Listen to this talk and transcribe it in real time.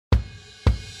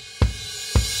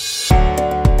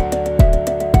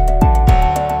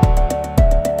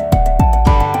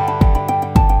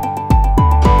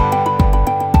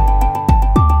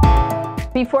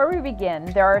begin,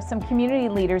 there are some community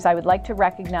leaders I would like to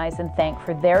recognize and thank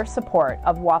for their support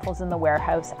of Waffles in the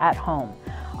Warehouse at home.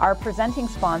 Our presenting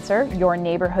sponsor, Your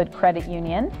Neighbourhood Credit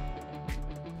Union.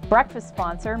 Breakfast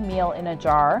sponsor, Meal in a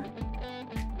Jar.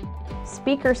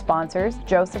 Speaker sponsors,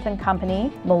 Joseph &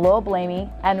 Company, Malol Blamey,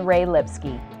 and Ray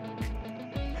Lipsky.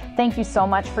 Thank you so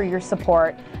much for your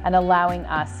support and allowing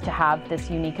us to have this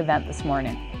unique event this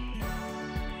morning.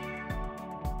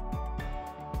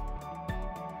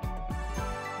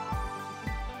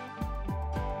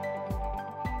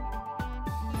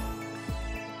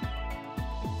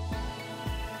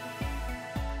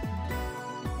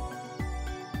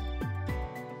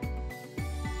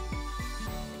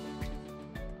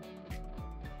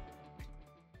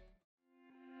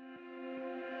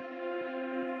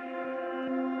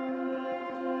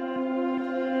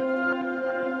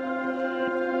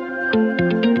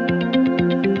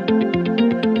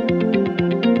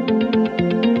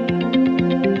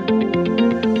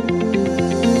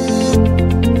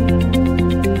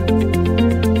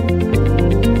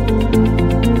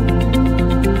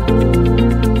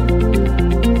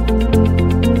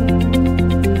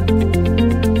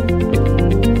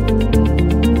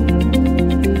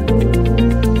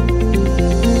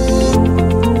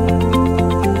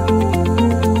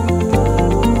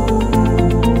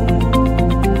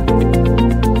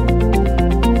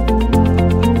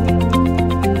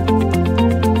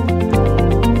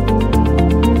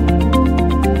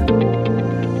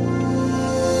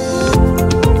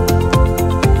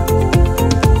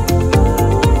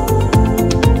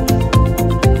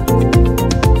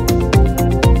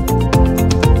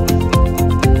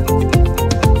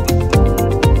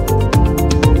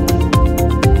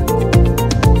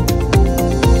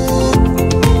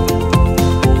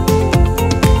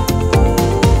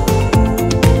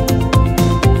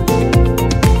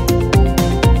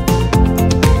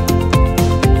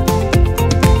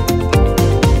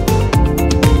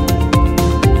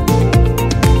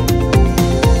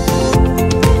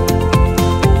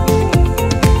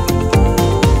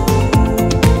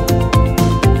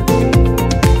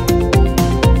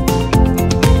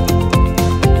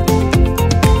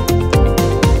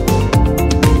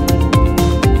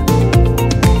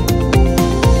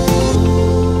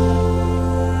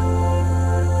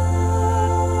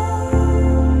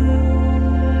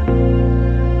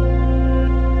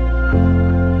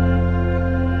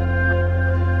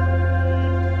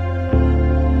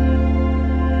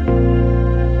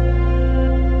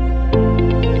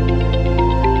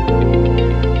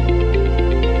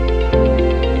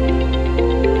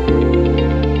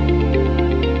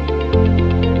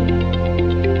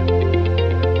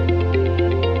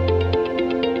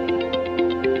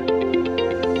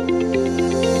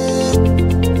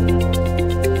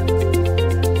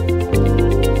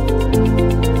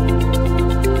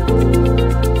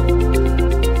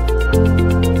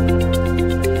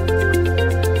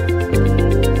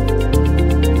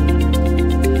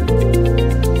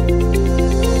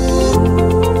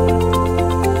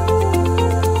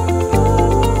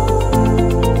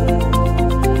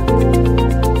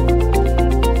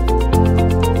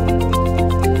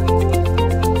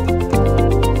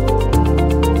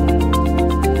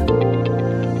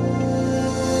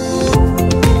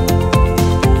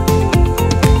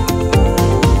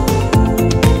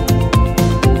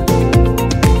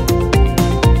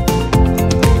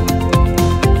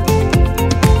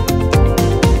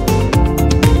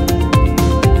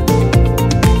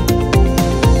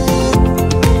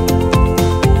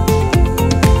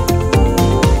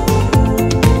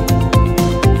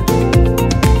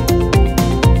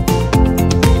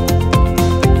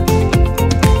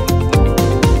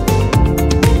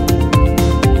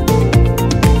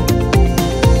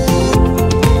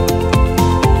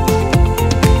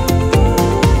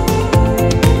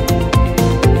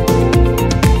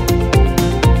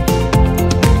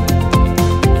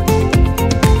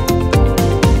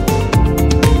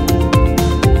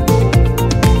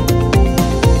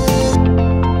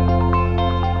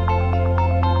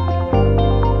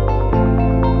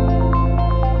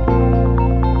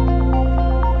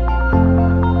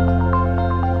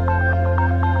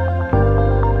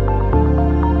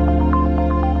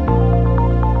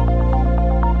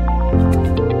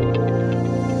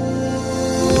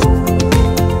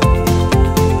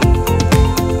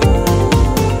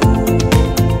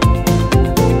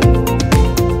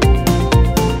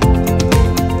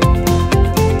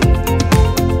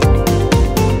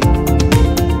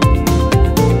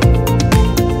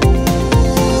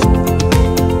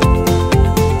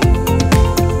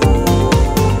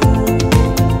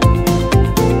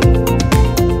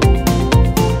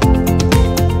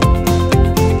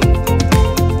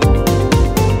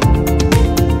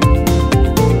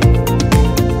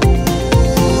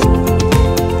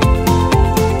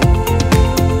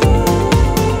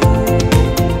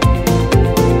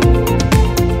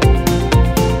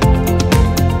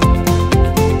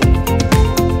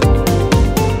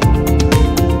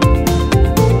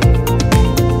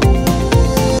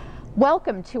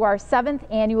 Welcome to our 7th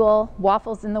annual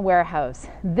Waffles in the Warehouse.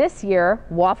 This year,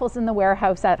 Waffles in the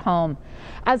Warehouse at Home.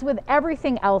 As with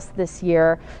everything else this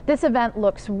year, this event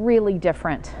looks really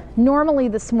different. Normally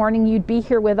this morning you'd be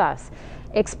here with us,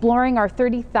 exploring our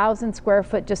 30,000 square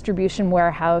foot distribution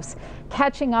warehouse,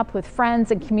 catching up with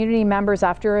friends and community members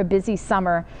after a busy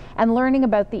summer, and learning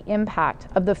about the impact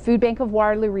of the Food Bank of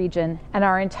Waterloo Region and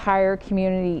our entire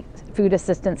community food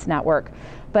assistance network.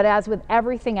 But as with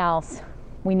everything else,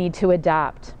 we need to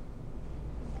adapt.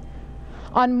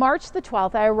 On March the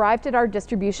 12th, I arrived at our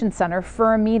distribution center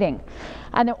for a meeting,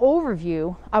 an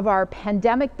overview of our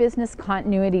pandemic business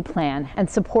continuity plan and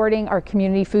supporting our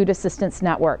community food assistance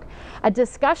network, a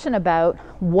discussion about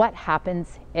what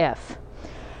happens if.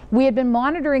 We had been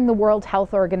monitoring the World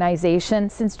Health Organization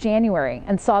since January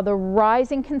and saw the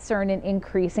rising concern and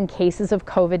increase in cases of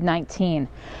COVID-19.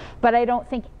 But I don't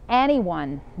think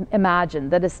anyone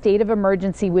imagined that a state of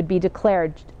emergency would be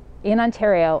declared in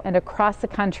Ontario and across the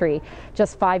country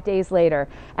just 5 days later,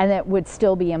 and it would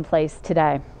still be in place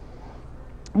today.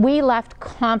 We left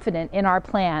confident in our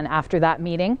plan after that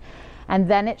meeting, and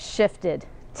then it shifted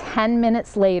 10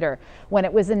 minutes later when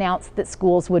it was announced that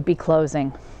schools would be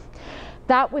closing.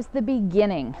 That was the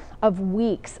beginning of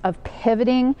weeks of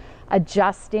pivoting,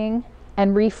 adjusting,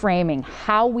 and reframing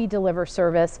how we deliver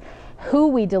service, who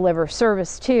we deliver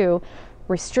service to,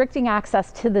 restricting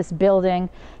access to this building,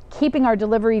 keeping our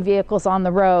delivery vehicles on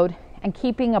the road, and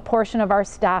keeping a portion of our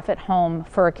staff at home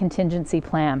for a contingency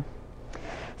plan.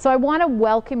 So I want to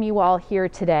welcome you all here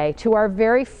today to our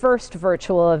very first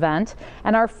virtual event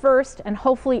and our first and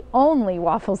hopefully only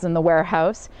Waffles in the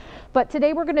Warehouse. But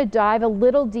today we're going to dive a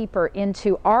little deeper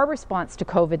into our response to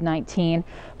COVID-19,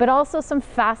 but also some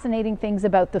fascinating things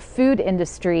about the food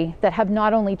industry that have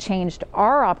not only changed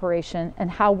our operation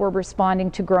and how we're responding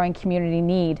to growing community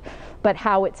need, but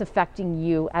how it's affecting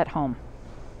you at home.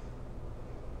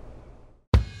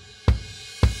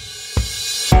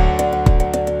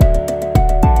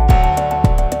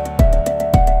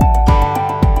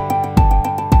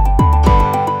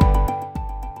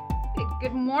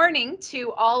 Morning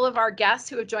to all of our guests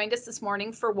who have joined us this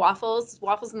morning for Waffles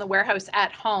in the Warehouse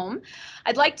at Home.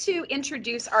 I'd like to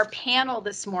introduce our panel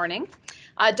this morning.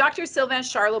 Dr. Sylvain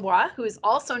Charlebois, who is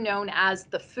also known as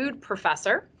the Food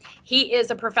Professor. He is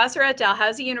a professor at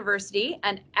Dalhousie University,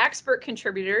 an expert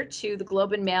contributor to the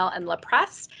Globe and Mail and La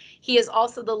Presse. He is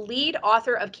also the lead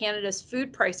author of Canada's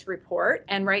Food Price Report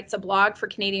and writes a blog for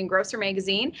Canadian Grocer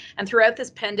magazine. And throughout this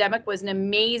pandemic was an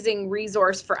amazing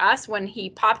resource for us when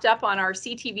he popped up on our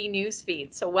CTV news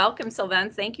feed. So welcome, Sylvain.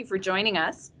 Thank you for joining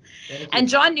us. And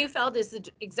John Neufeld is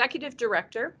the executive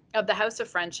director of the House of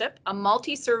Friendship, a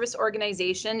multi-service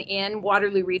organization in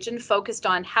Waterloo Region focused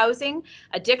on housing,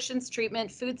 addictions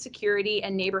treatment, food security,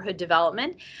 and neighborhood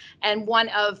development, and one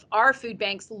of our food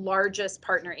bank's largest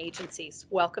partner agencies.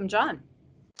 Welcome, John.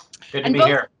 Good to be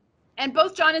here. And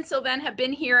both John and Sylvain have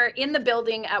been here in the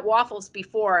building at Waffles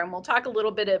before, and we'll talk a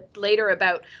little bit later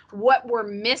about what we're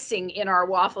missing in our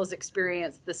Waffles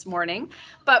experience this morning.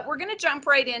 But we're going to jump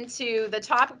right into the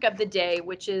topic of the day,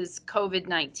 which is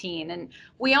COVID-19. And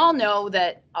we all know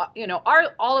that,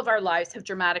 all of our lives have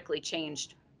dramatically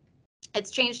changed. It's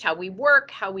changed how we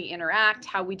work, how we interact,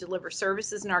 how we deliver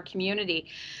services in our community.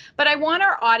 But I want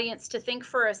our audience to think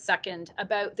for a second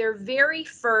about their very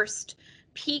first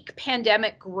peak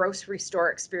pandemic grocery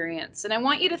store experience. And I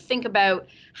want you to think about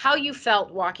how you felt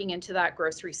walking into that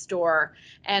grocery store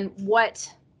and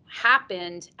what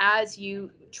happened as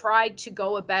you tried to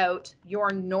go about your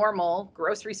normal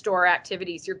grocery store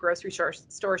activities, your grocery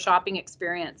store shopping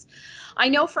experience. I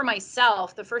know for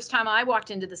myself, the first time I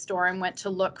walked into the store and went to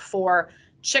look for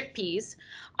chickpeas,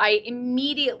 I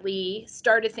immediately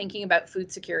started thinking about food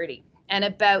security and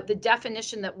about the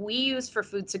definition that we use for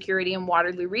food security in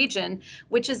Waterloo Region,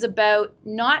 which is about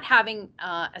not having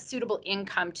a suitable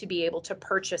income to be able to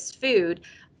purchase food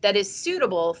that is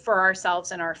suitable for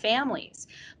ourselves and our families.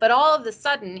 But all of a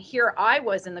sudden, here I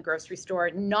was in the grocery store,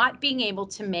 not being able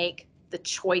to make the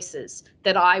choices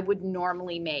that I would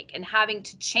normally make and having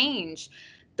to change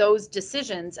those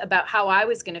decisions about how I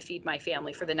was going to feed my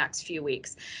family for the next few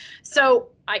weeks. So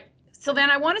Sylvain,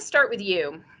 I want to start with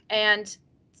you and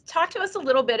talk to us a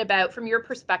little bit about, from your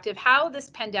perspective, how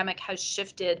this pandemic has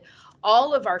shifted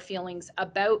all of our feelings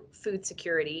about food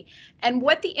security and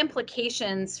what the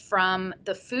implications from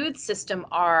the food system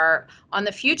are on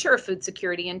the future of food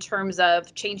security in terms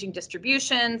of changing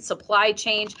distribution, supply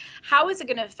chain. How is it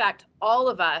going to affect all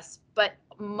of us, but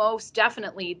most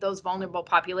definitely those vulnerable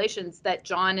populations that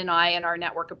John and I and our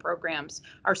network of programs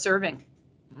are serving?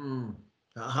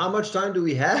 How much time do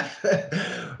we have?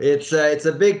 It's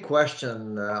a big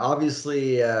question.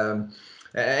 Obviously,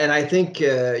 And I think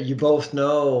you both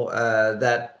know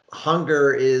that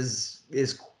hunger is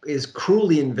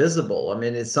cruelly invisible. I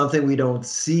mean, it's something we don't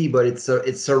see, but it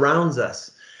surrounds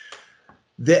us.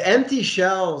 The empty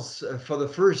shelves, for the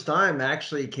first time,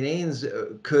 actually, Canadians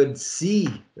could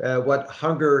see what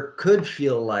hunger could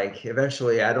feel like.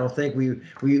 Eventually, I don't think we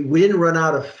didn't run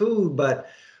out of food, but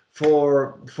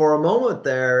for a moment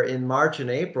there in March and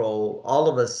April, all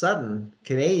of a sudden,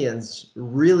 Canadians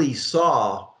really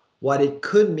saw what it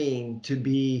could mean to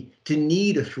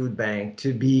need a food bank,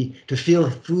 to feel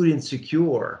food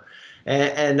insecure.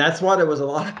 And that's why there was a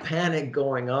lot of panic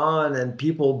going on and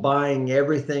people buying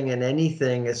everything and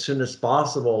anything as soon as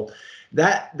possible.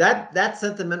 That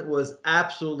sentiment was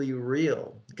absolutely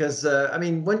real because I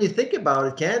mean, when you think about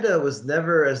it, Canada has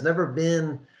never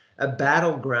been a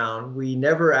battleground. We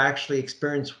never actually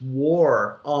experienced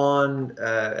war on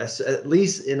at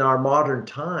least in our modern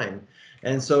time,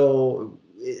 and so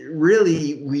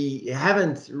really we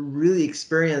haven't really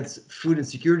experienced food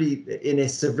insecurity in a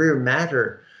severe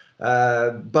matter,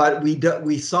 but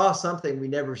we saw something we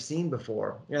never seen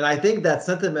before, and I think that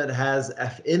sentiment has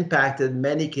impacted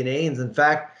many Canadians. In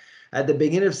fact, at the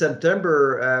beginning of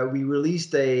September, we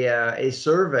released a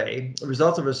survey,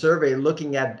 results of a survey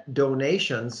looking at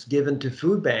donations given to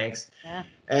food banks. Yeah.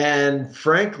 And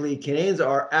frankly, Canadians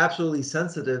are absolutely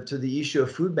sensitive to the issue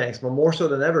of food banks, but more so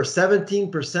than ever.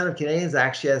 17% of Canadians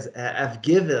actually have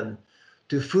given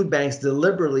to food banks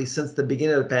deliberately since the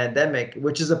beginning of the pandemic,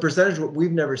 which is a percentage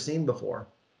we've never seen before.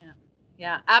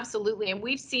 Yeah, absolutely. And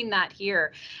we've seen that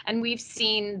here. And we've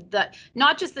seen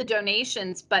not just the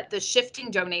donations, but the shifting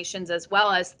donations as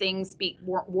well, as things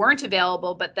weren't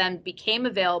available, but then became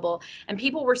available. And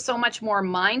people were so much more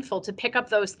mindful to pick up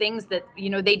those things that,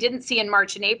 they didn't see in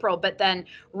March and April, but then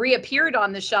reappeared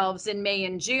on the shelves in May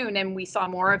and June. And we saw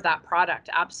more of that product.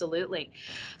 Absolutely.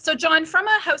 So, John, from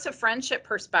a House of Friendship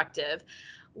perspective,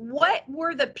 what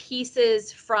were the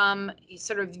pieces from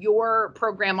sort of your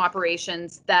program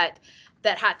operations that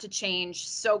had to change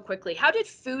so quickly? How did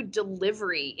food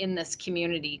delivery in this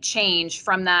community change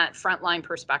from that frontline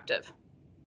perspective?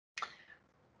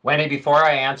 Wendy, before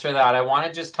I answer that, I want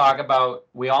to just talk about,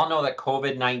 we all know that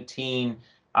COVID-19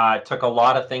 took a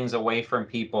lot of things away from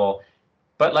people.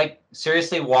 But like,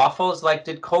 seriously, waffles, like,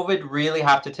 did COVID really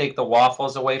have to take the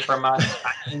waffles away from us?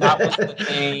 I mean, that was the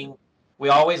thing we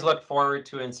always looked forward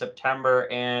to in September.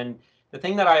 And the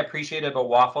thing that I appreciate about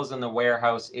Waffles in the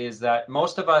Warehouse is that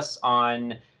most of us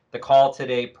on the call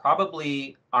today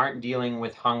probably aren't dealing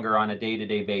with hunger on a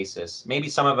day-to-day basis. Maybe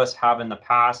some of us have in the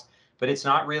past, but it's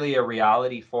not really a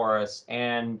reality for us.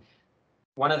 And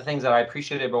one of the things that I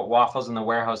appreciated about Waffles in the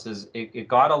Warehouse is it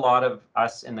got a lot of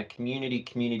us in the community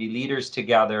leaders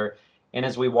together. And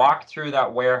as we walked through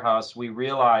that warehouse, we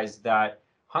realized that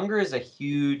hunger is a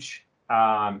huge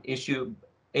issue,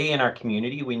 in our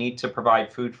community. We need to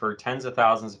provide food for tens of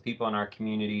thousands of people in our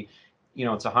community.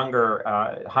 It's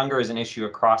hunger is an issue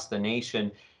across the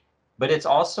nation, but it's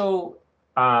also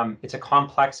it's a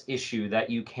complex issue that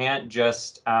you can't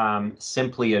just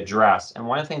simply address. And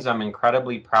one of the things I'm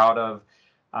incredibly proud of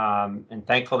and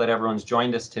thankful that everyone's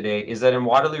joined us today is that in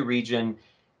Waterloo Region,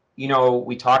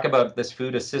 we talk about this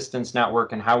food assistance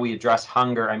network and how we address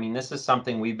hunger. I mean, this is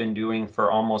something we've been doing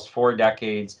for almost 4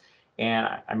 decades, and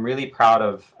I'm really proud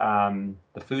of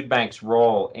the food bank's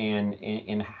role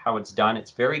in how it's done.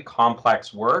 It's very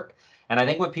complex work, and I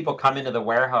think when people come into the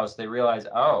warehouse, they realize,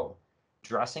 oh,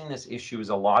 addressing this issue is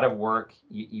a lot of work.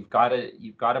 You've got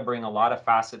to bring a lot of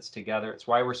facets together. It's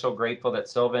why we're so grateful that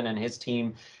Sylvan and his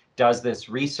team does this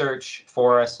research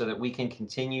for us so that we can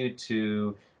continue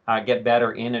to get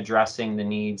better in addressing the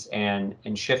needs and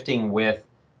shifting with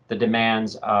the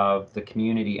demands of the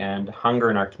community and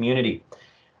hunger in our community.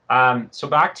 So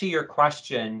back to your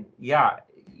question, yeah,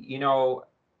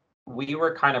 we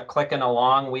were kind of clicking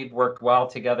along. We've worked well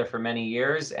together for many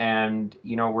years, and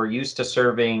we're used to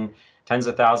serving tens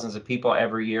of thousands of people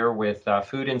every year with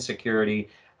food insecurity.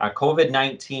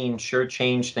 COVID-19 sure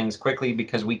changed things quickly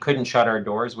because we couldn't shut our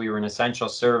doors. We were an essential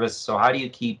service. So how do you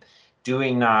keep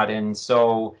doing that? And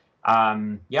so,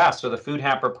 so the food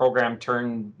hamper program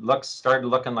started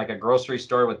looking like a grocery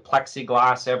store with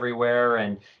plexiglass everywhere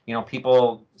and,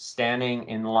 people standing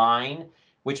in line,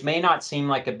 which may not seem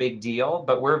like a big deal,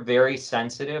 but we're very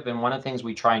sensitive. And one of the things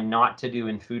we try not to do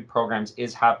in food programs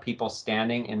is have people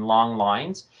standing in long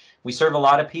lines. We serve a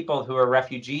lot of people who are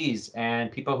refugees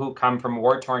and people who come from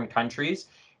war-torn countries,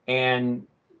 and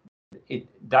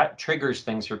that triggers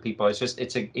things for people.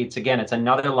 It's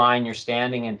another line you're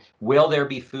standing in. Will there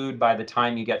be food by the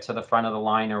time you get to the front of the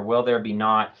line, or will there be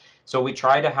not? So we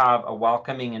try to have a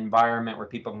welcoming environment where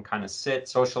people can kind of sit,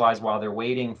 socialize while they're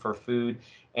waiting for food.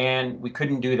 And we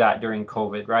couldn't do that during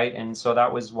COVID, right? And so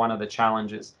that was one of the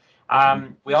challenges.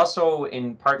 We also,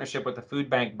 in partnership with the food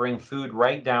bank, bring food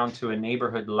right down to a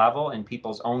neighborhood level in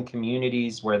people's own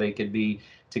communities where they could be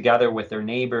together with their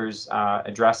neighbors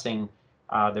addressing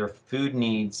their food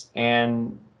needs.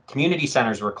 And community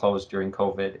centers were closed during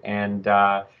COVID.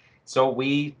 And so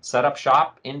we set up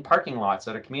shop in parking lots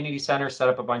at a community center, set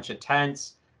up a bunch of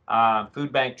tents.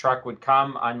 Food bank truck would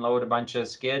come, unload a bunch of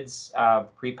skids,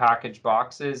 prepackaged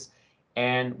boxes,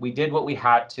 and we did what we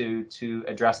had to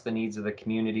address the needs of the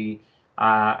community.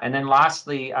 And then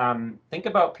lastly, think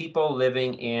about people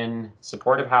living in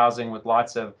supportive housing with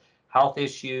lots of health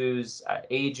issues,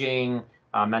 aging,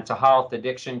 mental health,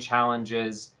 addiction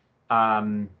challenges,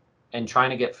 and trying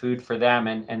to get food for them.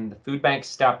 And the food bank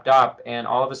stepped up, and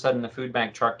all of a sudden the food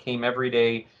bank truck came every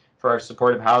day for our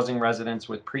supportive housing residents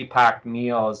with pre-packed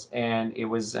meals, and it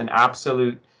was an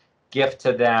absolute gift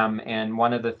to them, and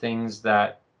one of the things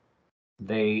that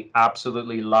they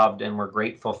absolutely loved and were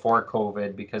grateful for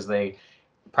COVID, because they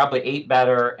probably ate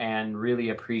better and really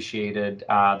appreciated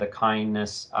the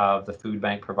kindness of the food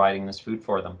bank providing this food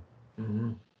for them.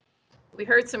 Mm-hmm. We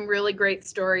heard some really great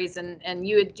stories, and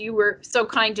you were so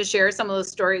kind to share some of those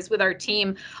stories with our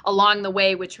team along the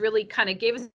way, which really kind of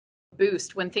gave us a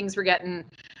boost when things were getting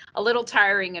a little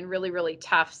tiring and really, really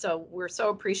tough. So we're so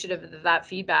appreciative of that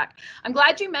feedback. I'm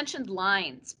glad you mentioned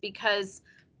lines, because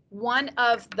one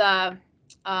of the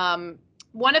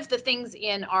things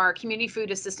in our community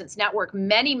food assistance network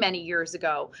many, many years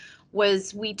ago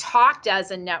was we talked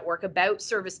as a network about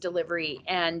service delivery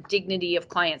and dignity of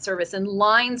client service, and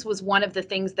lines was one of the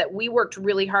things that we worked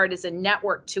really hard as a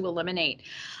network to eliminate.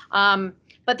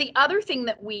 But the other thing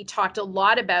that we talked a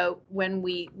lot about when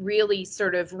we really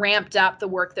sort of ramped up the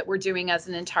work that we're doing as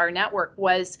an entire network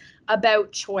was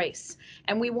about choice.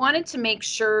 And we wanted to make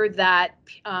sure that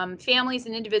families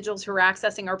and individuals who are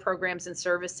accessing our programs and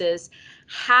services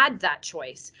had that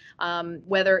choice,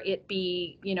 whether it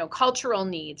be, cultural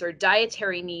needs or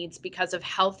dietary needs because of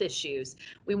health issues.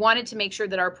 We wanted to make sure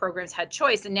that our programs had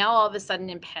choice. And now all of a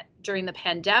sudden during the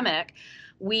pandemic,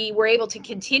 we were able to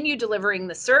continue delivering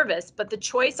the service, but the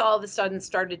choice all of a sudden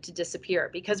started to disappear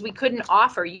because we couldn't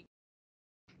offer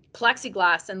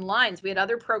plexiglass and lines. We had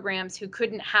other programs who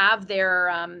couldn't have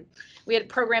their, we had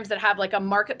programs that have like a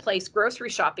marketplace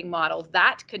grocery shopping model.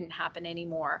 That couldn't happen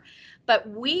anymore. But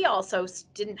we also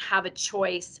didn't have a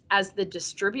choice as the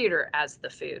distributor as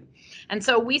the food. And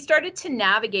so we started to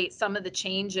navigate some of the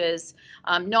changes,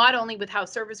 not only with how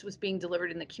service was being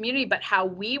delivered in the community, but how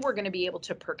we were going to be able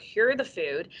to procure the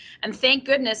food. And thank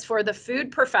goodness for the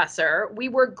food professor. We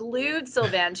were glued,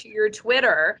 Sylvain, to your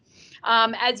Twitter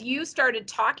as you started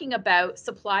talking about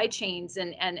supply chains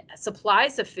and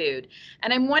supplies of food.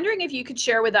 And I'm wondering if you could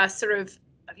share with us sort of,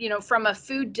 from a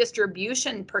food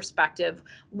distribution perspective,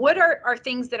 what are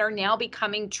things that are now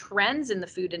becoming trends in the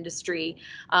food industry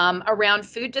around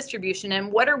food distribution,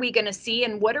 and what are we going to see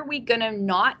and what are we going to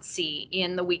not see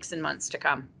in the weeks and months to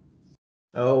come?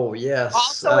 Oh, yes.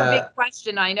 Also a big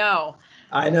question, I know.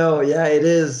 I know, yeah, it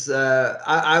is.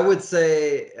 I would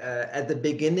say at the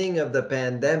beginning of the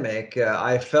pandemic,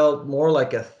 I felt more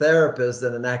like a therapist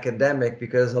than an academic,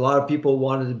 because a lot of people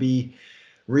wanted to be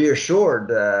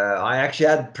reassured. I actually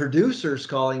had producers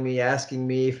calling me, asking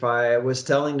me if I was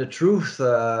telling the truth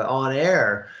on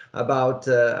air about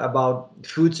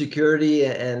food security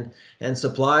and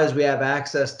supplies we have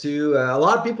access to. A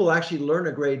lot of people actually learn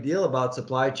a great deal about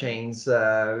supply chains,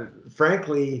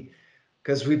 frankly,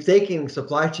 because we've taken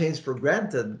supply chains for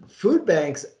granted. Food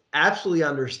banks absolutely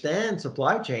understand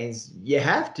supply chains. You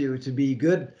have to be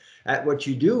good at what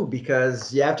you do,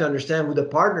 because you have to understand who the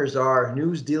partners are and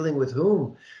who's dealing with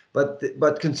whom.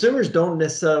 But consumers don't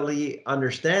necessarily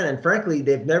understand, and frankly,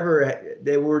 they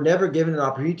were never given an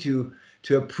opportunity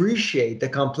to appreciate the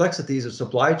complexities of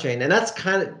supply chain. And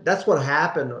that's what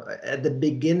happened at the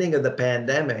beginning of the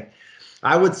pandemic.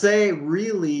 I would say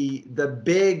really the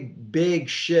big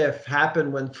shift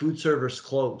happened when food service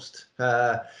closed.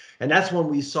 And that's when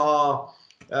we saw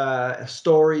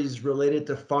stories related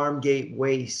to farm gate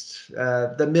waste,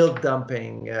 the milk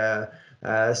dumping,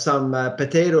 some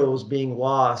potatoes being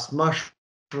lost,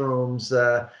 mushrooms,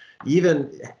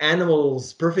 even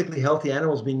animals, perfectly healthy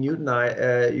animals being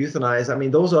euthanized. I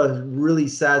mean, those are really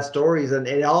sad stories, and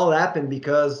it all happened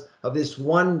because of this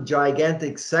one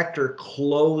gigantic sector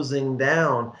closing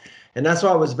down. And that's why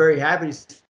I was very happy to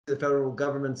see the federal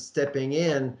government stepping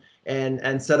in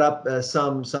and set up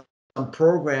some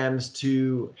programs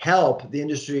to help the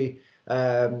industry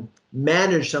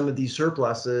manage some of these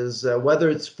surpluses, whether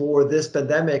it's for this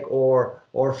pandemic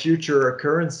or future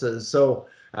occurrences. So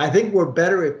I think we're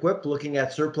better equipped looking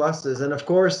at surpluses. And of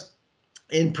course,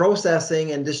 in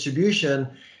processing and distribution,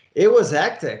 it was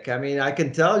hectic. I mean, I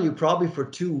can tell you probably for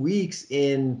 2 weeks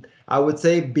in, I would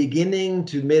say, beginning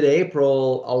to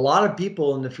mid-April, a lot of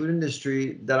people in the food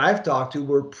industry that I've talked to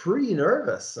were pretty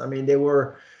nervous. I mean, they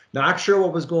were not sure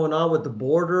what was going on with the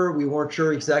border. We weren't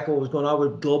sure exactly what was going on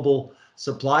with global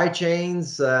supply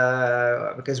chains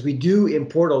because we do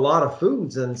import a lot of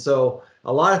foods. And so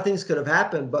a lot of things could have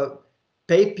happened, but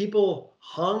people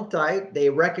hung tight. They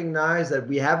recognize that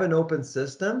we have an open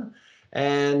system,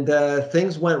 and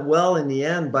things went well in the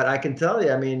end. But I can tell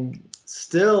you, I mean,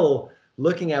 still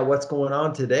looking at what's going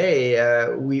on today,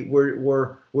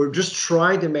 we're just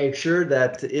trying to make sure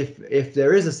that if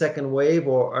there is a second wave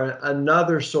or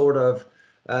another sort of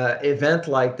event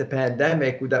like the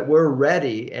pandemic, that we're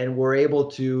ready and we're able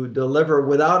to deliver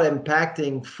without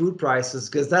impacting food prices,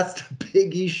 because that's the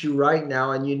big issue right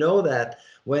now. And you know that,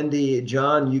 Wendy,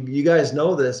 John, you guys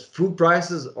know this, food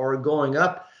prices are going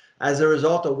up as a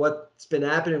result of what's been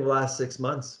happening in the last 6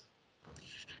 months.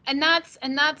 And that's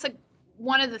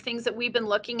one of the things that we've been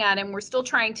looking at, and we're still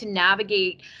trying to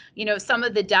navigate, some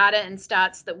of the data and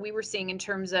stats that we were seeing in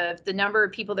terms of the number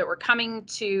of people that were coming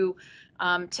to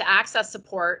access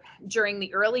support during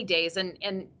the early days.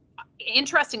 And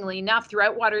interestingly enough,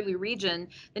 throughout Waterloo Region,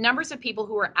 the numbers of people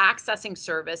who were accessing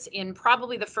service in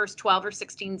probably the first 12 or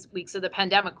 16 weeks of the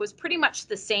pandemic was pretty much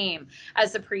the same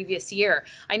as the previous year.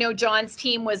 I know John's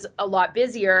team was a lot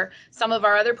busier. Some of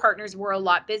our other partners were a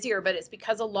lot busier, but it's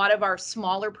because a lot of our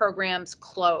smaller programs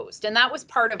closed. And that was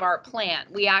part of our plan.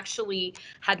 We actually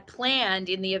had planned,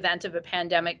 in the event of a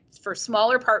pandemic, for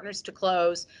smaller partners to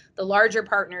close, the larger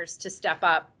partners to step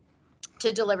up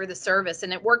to deliver the service.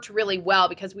 And it worked really well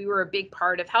because we were a big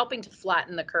part of helping to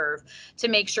flatten the curve to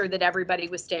make sure that everybody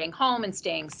was staying home and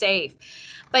staying safe.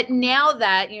 But now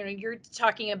that, you're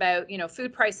talking about,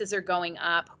 food prices are going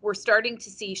up, we're starting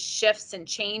to see shifts and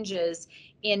changes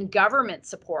in government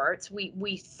supports.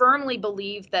 We firmly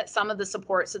believe that some of the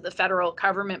supports that the federal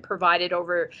government provided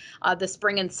over the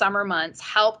spring and summer months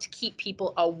helped keep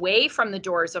people away from the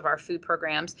doors of our food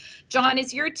programs. John,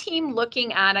 is your team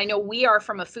looking at, I know we are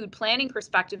from a food planning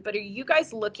perspective, but are you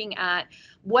guys looking at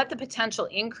what the potential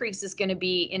increase is going to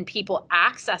be in people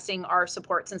accessing our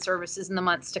supports and services in the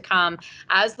months to come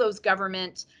as those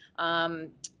government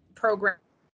programs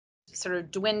sort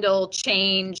of dwindle,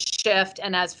 change, shift,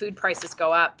 and as food prices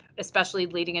go up, especially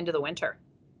leading into the winter?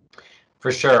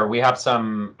 For sure. We have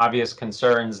some obvious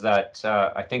concerns that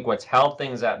I think what's held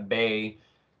things at bay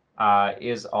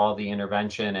is all the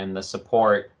intervention and the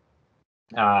support.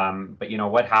 But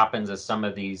what happens is some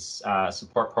of these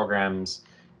support programs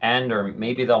or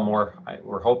maybe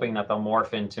we're hoping that they'll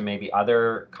morph into maybe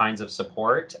other kinds of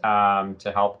support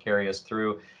to help carry us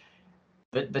through.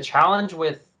 The challenge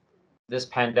with this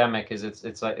pandemic is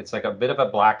it's like a bit of a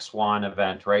black swan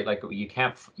event, right? Like you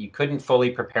couldn't fully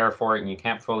prepare for it, and you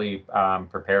can't fully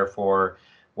prepare for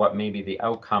what maybe the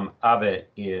outcome of it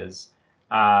is.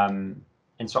 And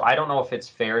so I don't know if it's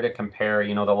fair to compare.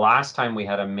 The last time we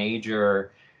had a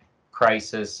major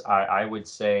crisis, I would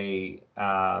say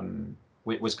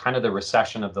it was kind of the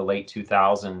recession of the late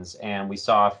 2000s, and we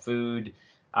saw food.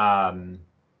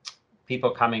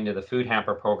 People coming to the food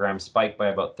hamper program spiked by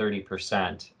about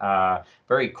 30%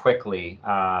 very quickly.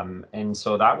 And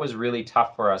so that was really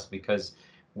tough for us because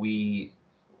we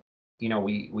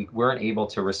weren't able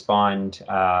to respond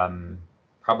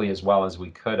probably as well as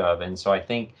we could have. And so I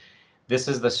think this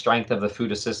is the strength of the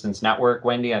Food Assistance Network,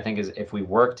 Wendy. I think is if we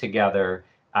work together,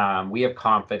 we have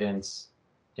confidence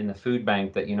in the food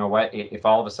bank that, if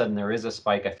all of a sudden there is a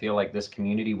spike, I feel like this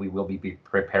community, we will be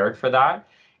prepared for that.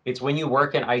 It's when you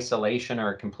work in isolation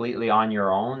or completely on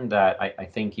your own that I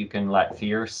think you can let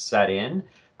fear set in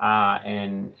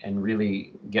and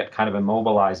really get kind of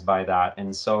immobilized by that.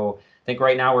 And so I think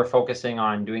right now we're focusing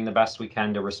on doing the best we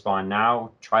can to respond now,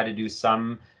 try to do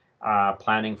some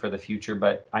planning for the future,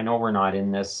 but I know we're not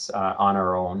in this on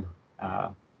our own.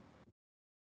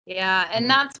 Yeah, and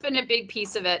that's been a big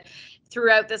piece of it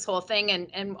throughout this whole thing,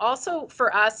 and also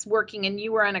for us working, and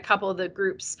you were on a couple of the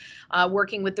groups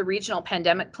working with the regional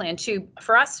pandemic plan too,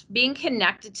 for us being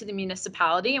connected to the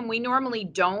municipality, and we normally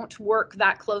don't work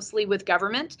that closely with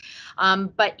government,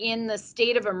 but in the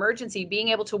state of emergency, being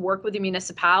able to work with the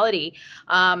municipality,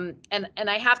 and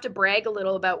I have to brag a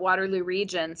little about Waterloo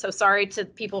Region, so sorry to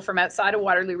people from outside of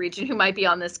Waterloo Region who might be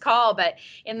on this call, but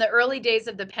in the early days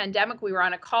of the pandemic, we were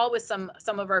on a call with some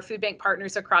of our food bank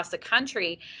partners across the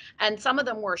country, and some of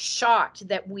them were shocked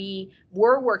that we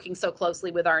were working so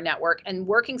closely with our network and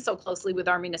working so closely with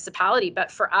our municipality.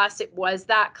 But for us, it was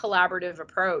that collaborative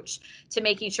approach to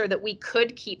making sure that we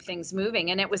could keep things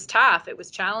moving. And it was tough, it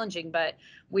was challenging, but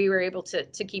we were able to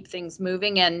keep things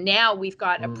moving. And now we've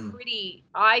got a pretty,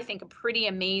 I think, a pretty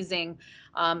amazing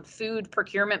food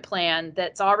procurement plan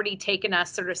that's already taken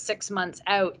us sort of 6 months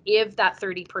out. If that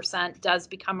 30% does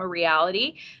become a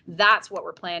reality, that's what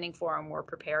we're planning for, and we're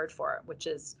prepared for it, which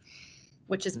is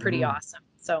pretty awesome.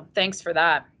 So thanks for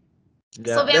that.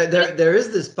 Yeah, So there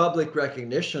is this public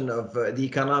recognition of the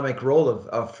economic role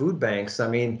of food banks. I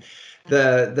mean,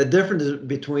 the difference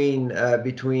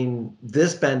between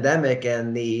this pandemic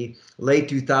and the late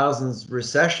 2000s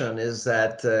recession is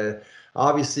that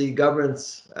obviously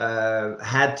governments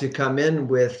had to come in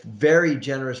with very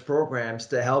generous programs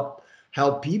to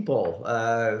help people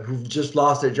who've just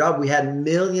lost their job. We had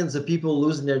millions of people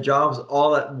losing their jobs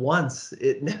all at once.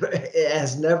 It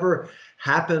has never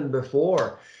happened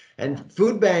before. And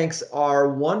food banks are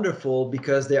wonderful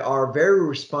because they are very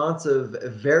responsive,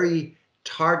 very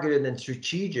targeted and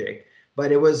strategic,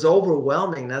 but it was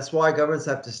overwhelming. That's why governments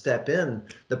have to step in.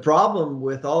 The problem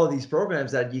with all of these programs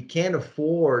is that you can't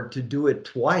afford to do it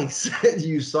twice.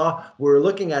 You saw we're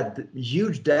looking at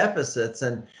huge deficits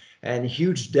and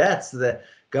huge debts. The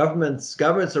governments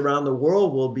around the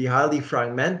world will be highly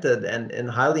fragmented and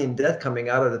highly in debt coming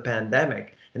out of the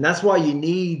pandemic. And that's why you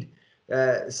need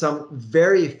some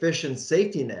very efficient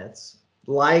safety nets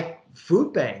like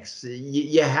food banks.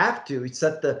 You have to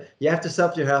set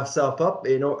yourself up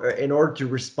in order to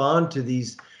respond to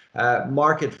these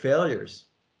market failures.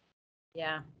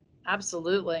 Yeah,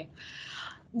 absolutely.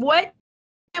 What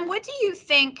do you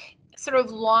think sort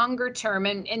of longer term,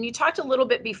 and you talked a little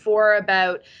bit before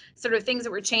about sort of things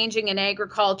that were changing in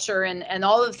agriculture and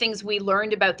all of the things we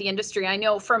learned about the industry. I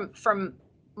know from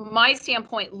my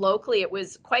standpoint locally, it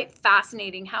was quite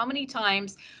fascinating how many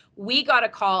times we got a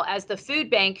call as the food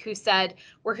bank who said,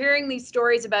 we're hearing these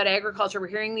stories about agriculture, we're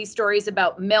hearing these stories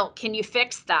about milk, can you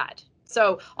fix that?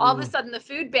 So all of a sudden the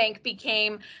food bank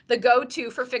became the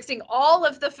go-to for fixing all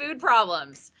of the food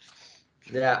problems.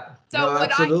 Yeah, so no,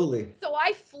 absolutely. So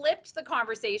I flipped the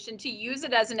conversation to use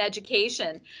it as an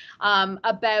education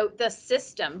about the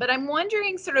system. But I'm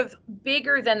wondering, sort of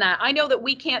bigger than that, I know that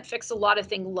we can't fix a lot of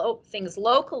things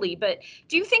locally, but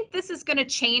do you think this is going to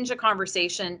change a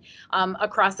conversation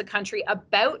across the country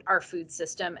about our food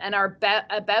system and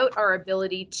about our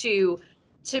ability to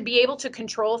be able to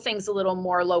control things a little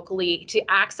more locally, to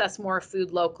access more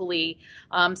food locally,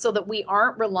 so that we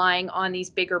aren't relying on these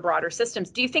bigger, broader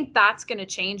systems? Do you think that's going to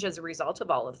change as a result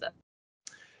of all of this?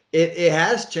 It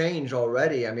has changed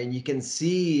already. I mean, you can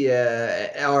see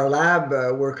our lab.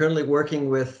 We're currently working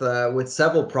with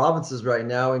several provinces right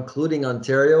now, including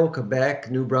Ontario, Quebec,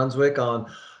 New Brunswick,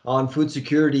 on food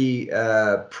security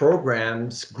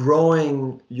programs.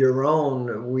 Growing your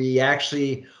own. We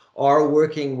actually are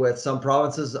working with some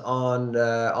provinces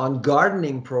on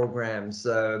gardening programs.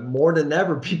 More than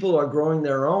ever, people are growing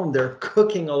their own. They're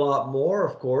cooking a lot more,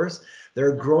 of course.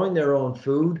 They're growing their own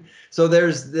food. So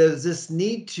there's this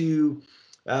need to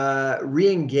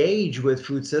re-engage with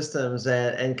food systems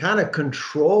and kind of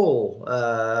control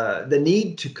the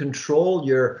need to control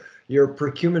your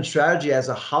procurement strategy as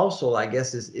a household, I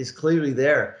guess, is clearly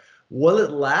there. Will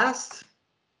it last?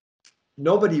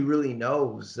 Nobody really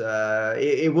knows.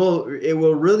 It will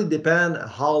really depend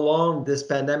how long this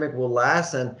pandemic will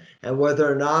last and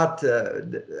whether or not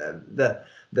the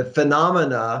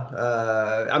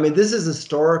phenomena. I mean, this is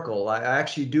historical. I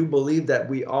actually do believe that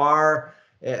we are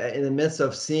in the midst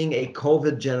of seeing a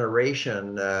COVID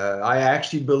generation. I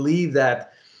actually believe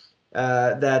that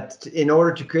in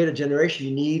order to create a generation,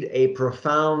 you need a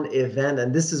profound event,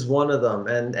 and this is one of them.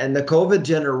 And the COVID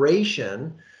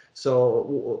generation.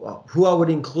 So who I would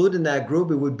include in that group,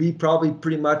 it would be probably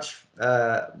pretty much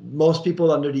most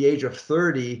people under the age of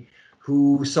 30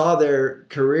 who saw their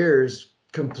careers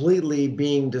completely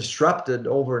being disrupted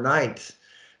overnight.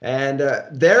 And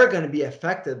they're going to be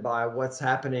affected by what's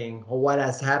happening or what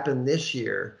has happened this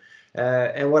year.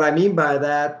 And what I mean by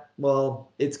that,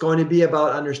 well, it's going to be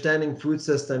about understanding food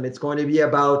system. It's going to be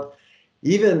about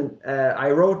even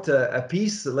I wrote a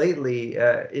piece lately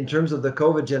in terms of the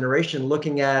COVID generation,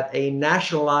 looking at a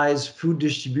nationalized food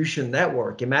distribution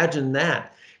network. Imagine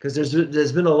that, because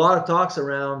there's been a lot of talks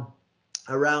around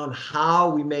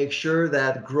how we make sure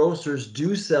that grocers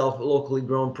do sell locally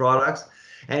grown products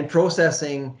and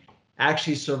processing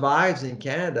actually survives in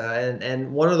Canada.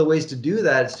 And one of the ways to do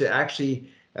that is to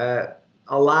actually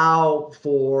allow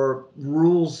for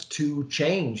rules to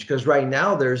change, because right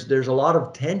now there's a lot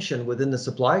of tension within the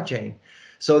supply chain.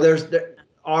 So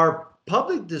our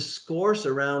public discourse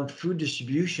around food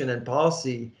distribution and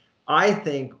policy, I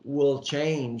think, will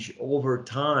change over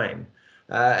time,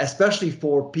 especially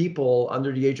for people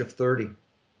under the age of 30.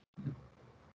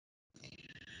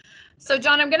 So,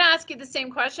 John, I'm going to ask you the same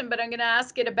question, but I'm going to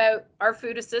ask it about our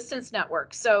food assistance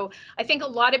network. So I think a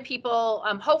lot of people,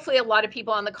 hopefully a lot of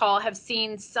people on the call have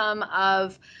seen some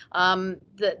of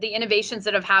the innovations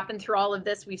that have happened through all of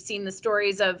this. We've seen the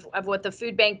stories of what the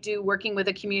food bank do, working with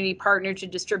a community partner to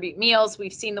distribute meals.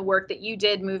 We've seen the work that you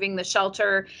did, moving the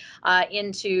shelter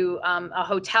into a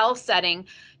hotel setting.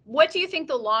 What do you think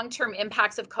the long-term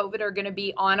impacts of COVID are going to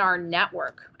be on our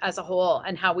network as a whole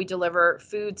and how we deliver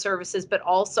food services, but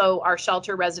also our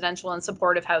shelter, residential, and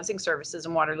supportive housing services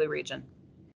in Waterloo Region?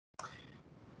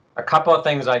 A couple of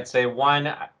things I'd say. One,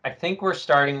 I think we're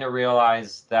starting to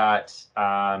realize that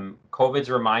COVID's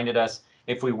reminded us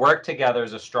if we work together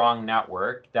as a strong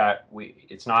network, that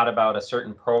it's not about a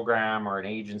certain program or an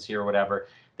agency or whatever,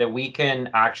 that we can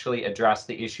actually address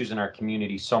the issues in our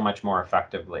community so much more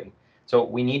effectively. So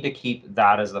we need to keep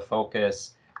that as the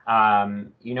focus.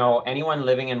 You know, anyone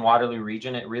living in Waterloo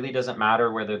Region, it really doesn't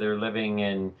matter whether they're living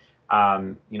in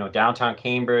you know, downtown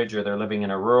Cambridge, or they're living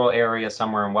in a rural area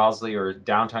somewhere in Wellesley or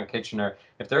downtown Kitchener.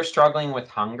 If they're struggling with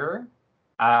hunger,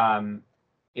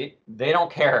 they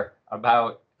don't care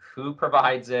about who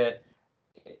provides it.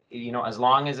 You know, as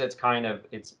long as it's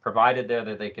provided there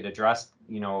that they could address,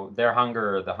 you know, their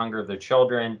hunger or the hunger of their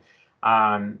children.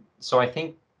 So I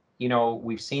think, you know,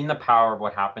 we've seen the power of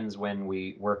what happens when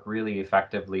we work really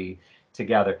effectively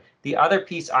together. The other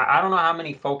piece, I don't know how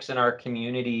many folks in our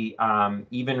community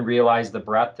even realize the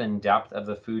breadth and depth of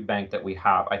the food bank that we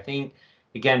have. I think,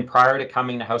 again, prior to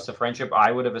coming to House of Friendship,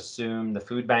 I would have assumed the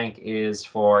food bank is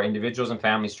for individuals and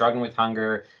families struggling with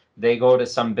hunger. They go to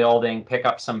some building, pick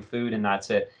up some food, and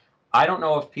that's it. I don't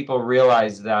know if people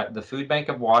realize that the Food Bank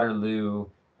of Waterloo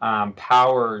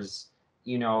powers,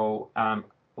 you know,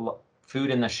 food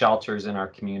in the shelters in our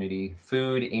community,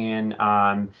 food in,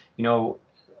 you know,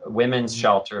 women's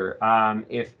shelter.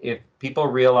 If people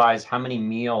realize how many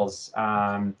meals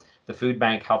the food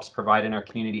bank helps provide in our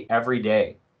community every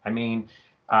day. I mean,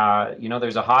 you know,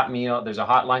 there's a hot meal, there's a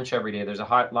hot lunch every day, there's a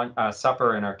hot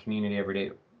supper in our community every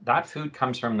day. That food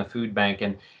comes from the food bank.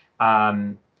 And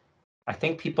I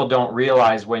think people don't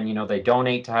realize when, you know, they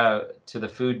donate to the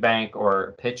food bank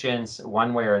or pitch in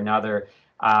one way or another,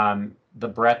 the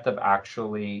breadth of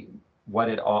actually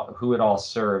who it all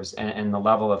serves, and the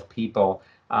level of people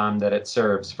that it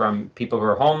serves, from people who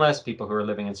are homeless, people who are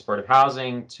living in supportive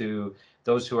housing, to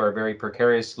those who are very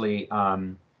precariously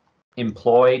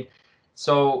employed.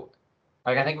 So,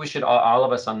 like, I think we should all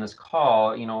of us on this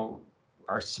call, you know,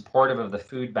 are supportive of the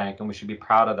food bank, and we should be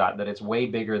proud of that it's way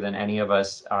bigger than any of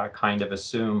us kind of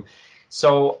assume.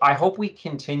 So I hope we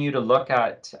continue to look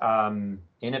at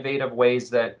innovative ways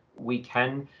that we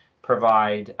can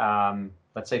provide,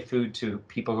 let's say, food to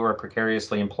people who are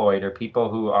precariously employed or people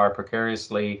who are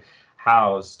precariously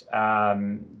housed,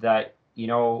 that, you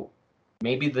know,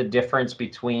 maybe the difference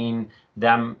between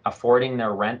them affording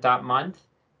their rent that month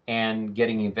and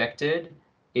getting evicted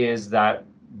is that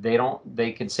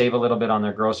they could save a little bit on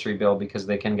their grocery bill because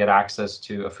they can get access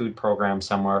to a food program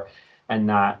somewhere, and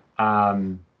that.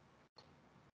 And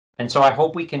so I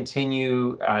hope we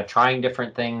continue trying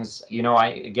different things. You know,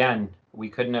 we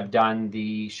couldn't have done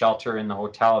the shelter in the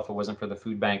hotel if it wasn't for the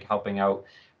food bank helping out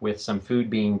with some food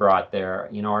being brought there.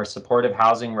 You know, our supportive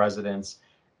housing residents,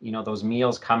 you know, those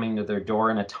meals coming to their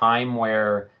door in a time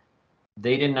where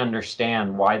they didn't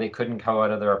understand why they couldn't go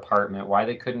out of their apartment, why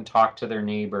they couldn't talk to their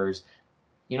neighbors.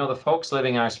 You know, the folks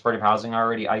living in our supportive housing are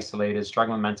already isolated,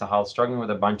 struggling with mental health, struggling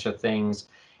with a bunch of things.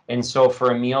 And so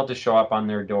for a meal to show up on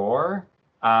their door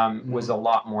was a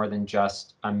lot more than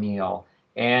just a meal.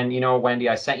 And, you know, Wendy,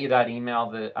 I sent you that email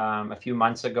that a few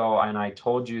months ago, and I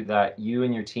told you that you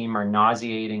and your team are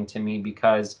nauseating to me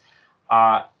because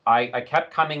I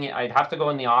kept coming in. I'd have to go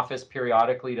in the office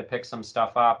periodically to pick some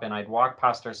stuff up, and I'd walk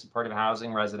past our supportive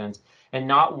housing residents, and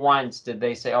not once did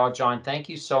they say, "Oh, John, thank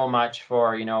you so much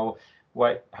for, you know,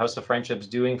 what House of Friendship's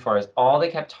doing for us." All they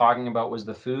kept talking about was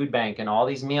the food bank and all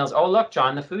these meals. "Oh, look,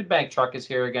 John, the food bank truck is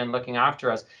here again looking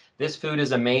after us. This food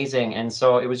is amazing." And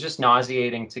so it was just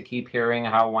nauseating to keep hearing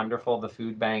how wonderful the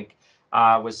food bank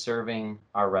was serving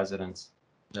our residents.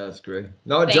 That's great.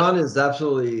 No, John is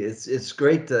absolutely. It's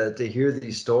great to hear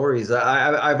these stories.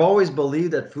 I've always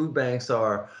believed that food banks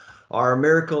are a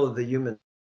miracle of the human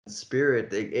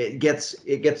spirit. It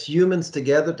gets humans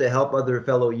together to help other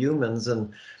fellow humans,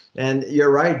 and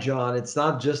you're right, John. It's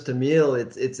not just a meal.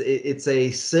 It's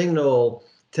a signal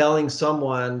telling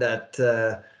someone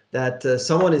that that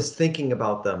someone is thinking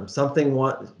about them. Something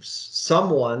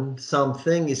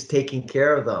something is taking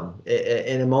care of them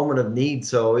in a moment of need.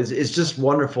 So it's just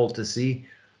wonderful to see.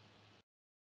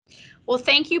 Well,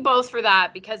 thank you both for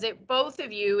that, because both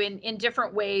of you in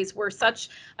different ways were such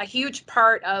a huge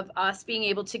part of us being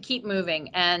able to keep moving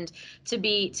and to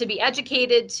be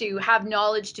educated, to have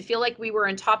knowledge, to feel like we were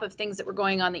on top of things that were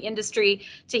going on in the industry,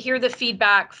 to hear the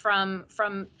feedback from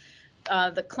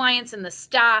the clients and the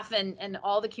staff and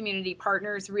all the community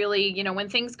partners. Really, you know, when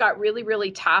things got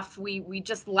really tough, we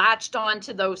just latched on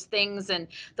to those things and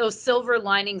those silver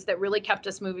linings that really kept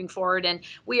us moving forward. And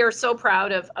we are so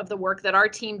proud of the work that our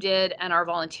team did and our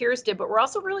volunteers did, but we're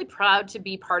also really proud to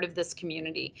be part of this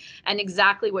community. And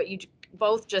exactly what you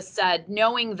both just said,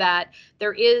 knowing that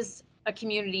there is a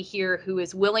community here who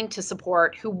is willing to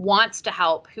support, who wants to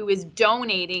help, who is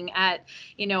donating at,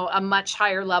 you know, a much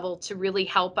higher level to really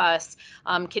help us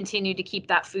continue to keep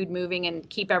that food moving and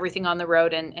keep everything on the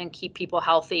road and keep people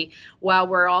healthy while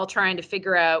we're all trying to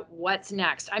figure out what's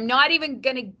next. I'm not even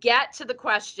going to get to the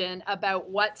question about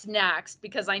what's next,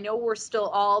 because I know we're still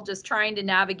all just trying to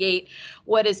navigate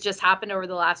what has just happened over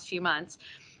the last few months.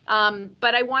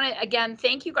 But I want to, again,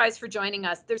 thank you guys for joining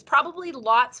us. There's probably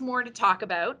lots more to talk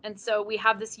about. And so we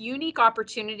have this unique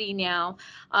opportunity now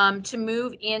to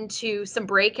move into some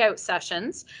breakout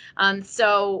sessions. We're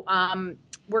going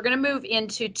to move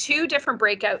into 2 different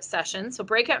breakout sessions. So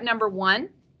breakout number 1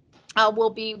 will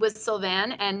be with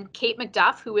Sylvan and Kate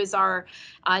McDuff, who is our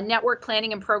Network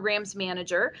Planning and Programs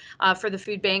Manager for the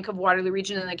Food Bank of Waterloo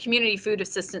Region and the Community Food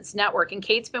Assistance Network. And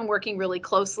Kate's been working really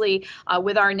closely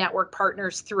with our network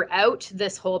partners throughout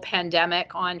this whole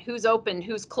pandemic on who's open,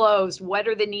 who's closed, what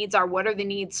are the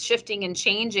needs shifting and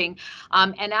changing,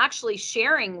 and actually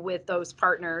sharing with those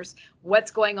partners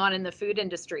what's going on in the food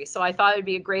industry. So I thought it'd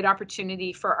be a great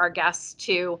opportunity for our guests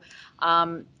to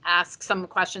ask some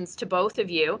questions to both of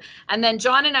you. And then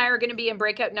John and I are going to be in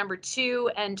breakout number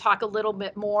 2 and talk a little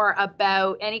bit more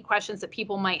about any questions that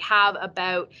people might have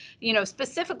about, you know,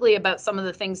 specifically about some of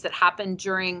the things that happened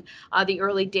during the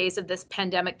early days of this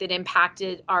pandemic that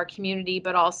impacted our community,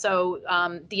 but also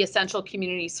the essential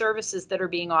community services that are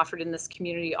being offered in this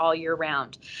community all year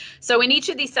round. So in each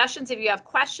of these sessions, if you have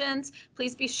questions,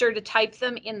 please be sure to type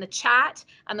them in the chat,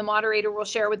 and the moderator will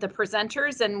share with the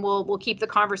presenters, and we'll keep the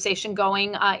conversation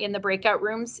going in the breakout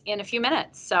rooms in a few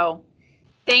minutes. So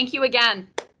thank you again.